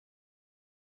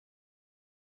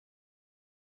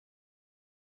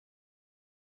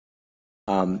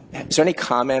Is there any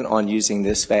comment on using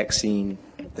this vaccine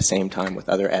at the same time with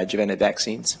other adjuvanted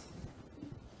vaccines?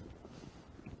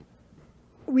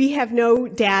 We have no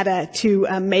data to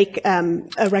make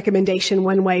a recommendation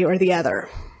one way or the other.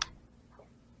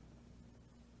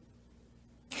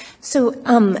 So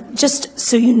just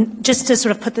to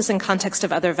sort of put this in context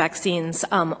of other vaccines,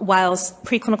 whilst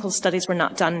preclinical studies were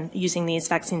not done using these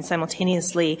vaccines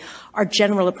simultaneously, our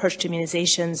general approach to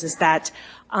immunizations is that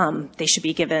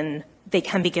they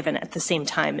can be given at the same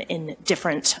time in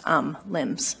different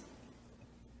limbs.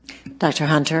 Dr.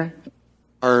 Hunter?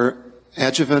 Are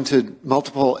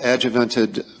multiple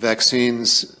adjuvanted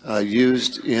vaccines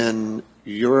used in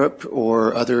Europe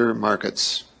or other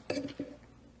markets?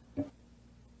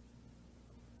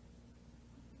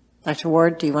 Dr.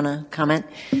 Ward, do you want to comment?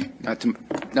 Not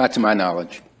to my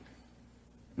knowledge.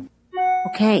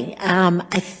 Okay,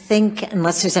 I think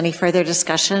unless there's any further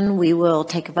discussion, we will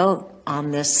take a vote on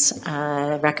this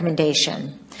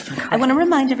recommendation. I want to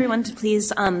remind everyone to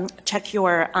please check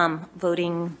your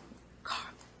voting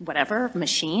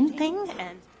machine thing,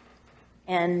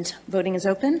 and voting is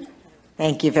open.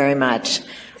 Thank you very much.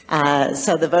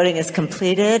 So the voting is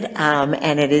completed,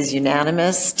 and it is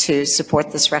unanimous to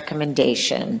support this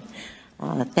recommendation.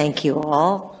 Thank you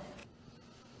all.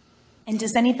 And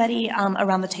does anybody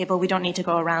around the table, we don't need to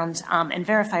go around and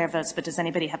verify our votes, but does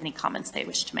anybody have any comments they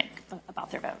wish to make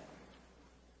about their vote?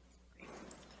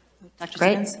 Dr.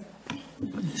 Great. Stevens?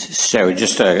 So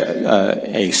just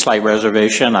a slight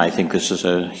reservation. I think this is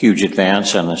a huge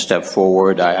advance and a step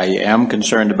forward. I am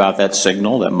concerned about that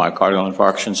signal, that myocardial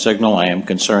infarction signal. I am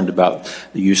concerned about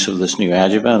the use of this new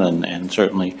adjuvant and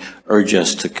certainly urge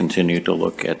us to continue to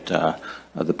look at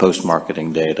the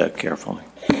post-marketing data carefully.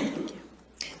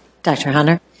 Dr.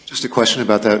 Hunter? Just a question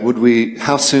about that.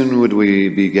 How soon would we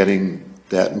be getting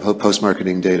that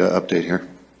post-marketing data update here?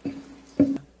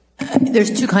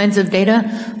 There's two kinds of data.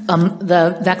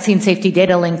 The vaccine safety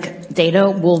data link data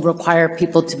will require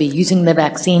people to be using the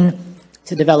vaccine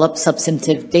to develop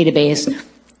substantive database.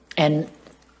 And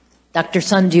Dr.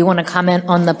 Sun, do you want to comment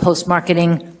on the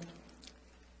post-marketing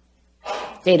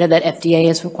data that FDA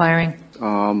is requiring?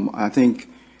 I think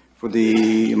for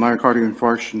the myocardial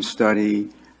infarction study,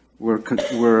 we're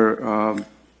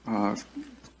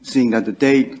seeing that the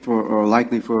date or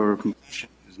likely for completion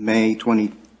is May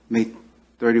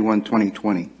 31,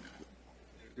 2020.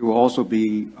 There will also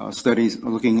be studies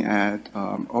looking at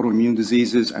autoimmune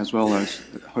diseases as well as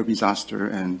herpes zoster,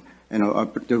 and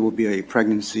there will be a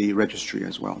pregnancy registry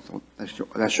as well. So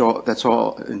that's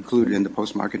all included in the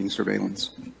post-marketing surveillance.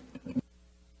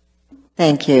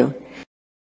 Thank you.